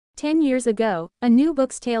10 years ago, a new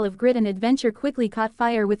book's tale of grit and adventure quickly caught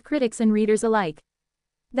fire with critics and readers alike.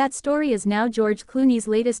 That story is now George Clooney's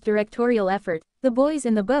latest directorial effort, The Boys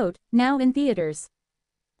in the Boat, now in theaters.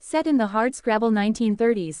 Set in the hardscrabble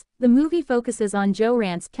 1930s, the movie focuses on Joe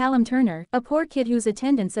Rantz, Callum Turner, a poor kid whose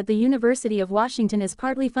attendance at the University of Washington is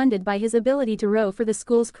partly funded by his ability to row for the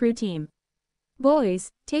school's crew team. Boys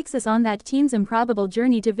takes us on that team's improbable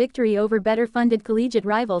journey to victory over better-funded collegiate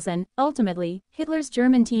rivals and, ultimately, Hitler's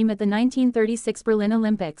German team at the 1936 Berlin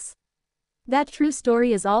Olympics. That true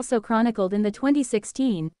story is also chronicled in the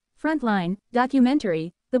 2016 Frontline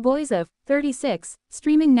documentary, The Boys of 36,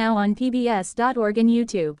 streaming now on pbs.org and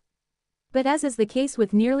YouTube. But as is the case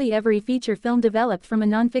with nearly every feature film developed from a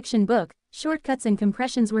non-fiction book, shortcuts and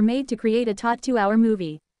compressions were made to create a taut 2-hour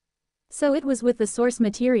movie. So it was with the source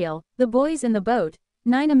material, The Boys in the Boat,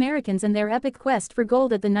 9 Americans and their epic quest for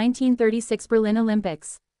gold at the 1936 Berlin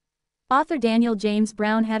Olympics. Author Daniel James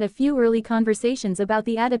Brown had a few early conversations about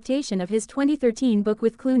the adaptation of his 2013 book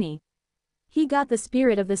with Clooney. He got the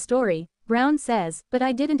spirit of the story, Brown says, but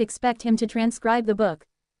I didn't expect him to transcribe the book.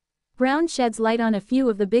 Brown sheds light on a few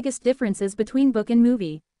of the biggest differences between book and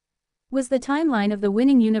movie. Was the timeline of the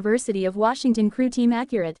winning University of Washington crew team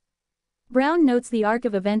accurate? Brown notes the arc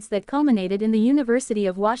of events that culminated in the University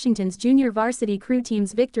of Washington's junior varsity crew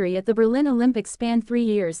team's victory at the Berlin Olympics spanned 3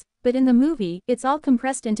 years, but in the movie, it's all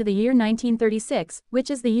compressed into the year 1936, which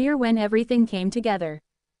is the year when everything came together.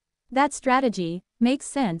 That strategy makes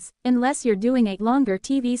sense, unless you're doing a longer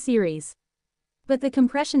TV series. But the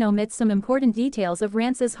compression omits some important details of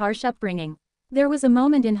Rantz's harsh upbringing. There was a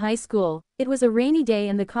moment in high school, it was a rainy day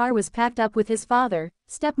and the car was packed up with his father,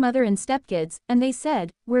 stepmother and stepkids, and they said,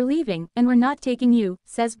 "We're leaving, and we're not taking you,"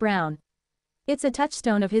 says Brown. It's a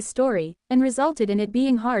touchstone of his story, and resulted in it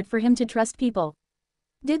being hard for him to trust people.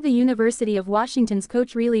 Did the University of Washington's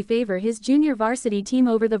coach really favor his junior varsity team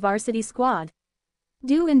over the varsity squad?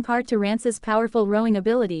 Due in part to Rantz's powerful rowing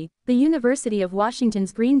ability, the University of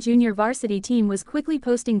Washington's green junior varsity team was quickly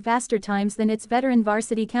posting faster times than its veteran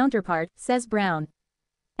varsity counterpart, says Brown.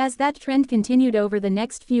 As that trend continued over the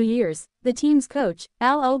next few years, the team's coach,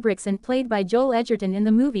 Al Ulbrichtson, played by Joel Edgerton in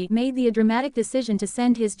the movie, made the dramatic decision to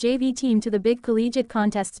send his JV team to the big collegiate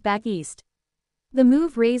contests back east. The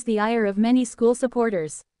move raised the ire of many school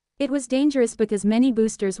supporters. It was dangerous because many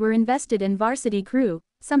boosters were invested in varsity crew,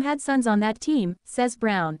 some had sons on that team, says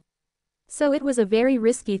Brown. So it was a very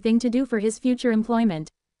risky thing to do for his future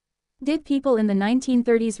employment. Did people in the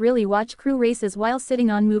 1930s really watch crew races while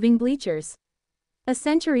sitting on moving bleachers? A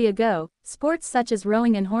century ago, sports such as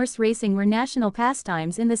rowing and horse racing were national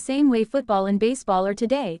pastimes in the same way football and baseball are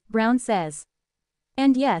today, Brown says.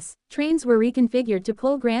 And yes, trains were reconfigured to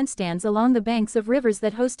pull grandstands along the banks of rivers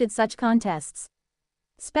that hosted such contests.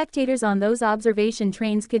 Spectators on those observation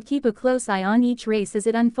trains could keep a close eye on each race as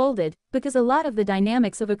it unfolded, because a lot of the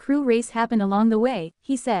dynamics of a crew race happen along the way,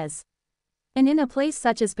 he says. And in a place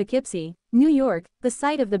such as Poughkeepsie, New York, the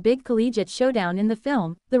site of the big collegiate showdown in the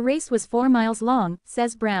film, the race was 4 miles long,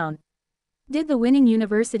 says Brown. Did the winning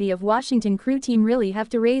University of Washington crew team really have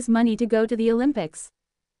to raise money to go to the Olympics?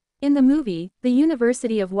 In the movie, the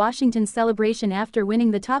University of Washington's celebration after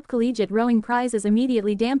winning the top collegiate rowing prize is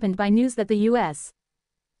immediately dampened by news that the U.S.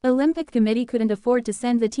 Olympic Committee couldn't afford to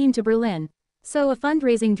send the team to Berlin. So a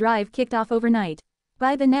fundraising drive kicked off overnight.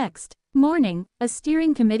 By the next morning, a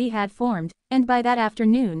steering committee had formed, and by that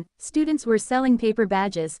afternoon, students were selling paper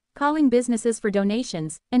badges, calling businesses for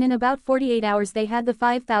donations, and in about 48 hours they had the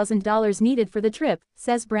 $5,000 needed for the trip,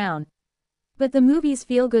 says Brown. But the movie's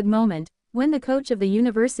feel-good moment, when the coach of the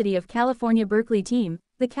University of California Berkeley team,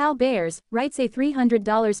 the Cal Bears, writes a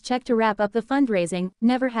 $300 check to wrap up the fundraising,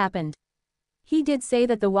 never happened. He did say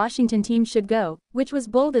that the Washington team should go, which was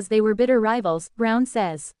bold as they were bitter rivals, Brown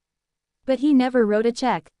says. But he never wrote a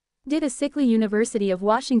check. Did a sickly University of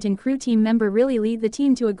Washington crew team member really lead the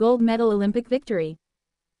team to a gold medal Olympic victory?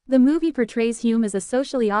 The movie portrays Hume as a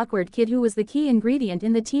socially awkward kid who was the key ingredient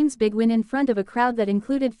in the team's big win in front of a crowd that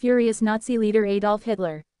included furious Nazi leader Adolf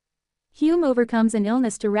Hitler. Hume overcomes an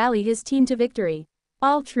illness to rally his team to victory.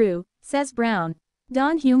 All true, says Brown.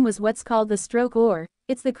 Don Hume was what's called the stroke oar.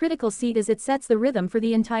 It's the critical seat as it sets the rhythm for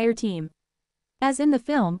the entire team. As in the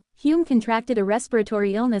film, Hume contracted a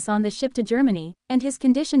respiratory illness on the ship to Germany, and his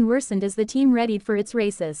condition worsened as the team readied for its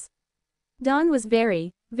races. Don was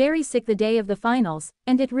very, very sick the day of the finals,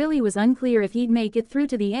 and it really was unclear if he'd make it through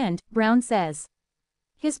to the end, Brown says.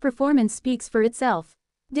 His performance speaks for itself.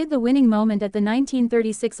 Did the winning moment at the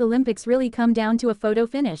 1936 Olympics really come down to a photo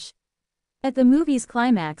finish? At the movie's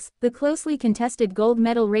climax, the closely contested gold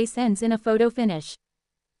medal race ends in a photo finish.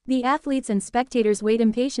 The athletes and spectators wait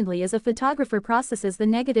impatiently as a photographer processes the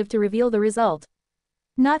negative to reveal the result.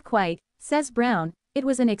 Not quite, says Brown. It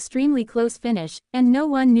was an extremely close finish, and no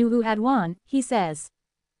one knew who had won, he says.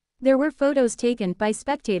 There were photos taken by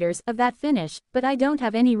spectators of that finish, but I don't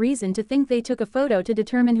have any reason to think they took a photo to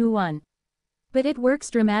determine who won. But it works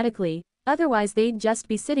dramatically, otherwise they'd just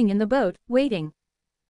be sitting in the boat, waiting.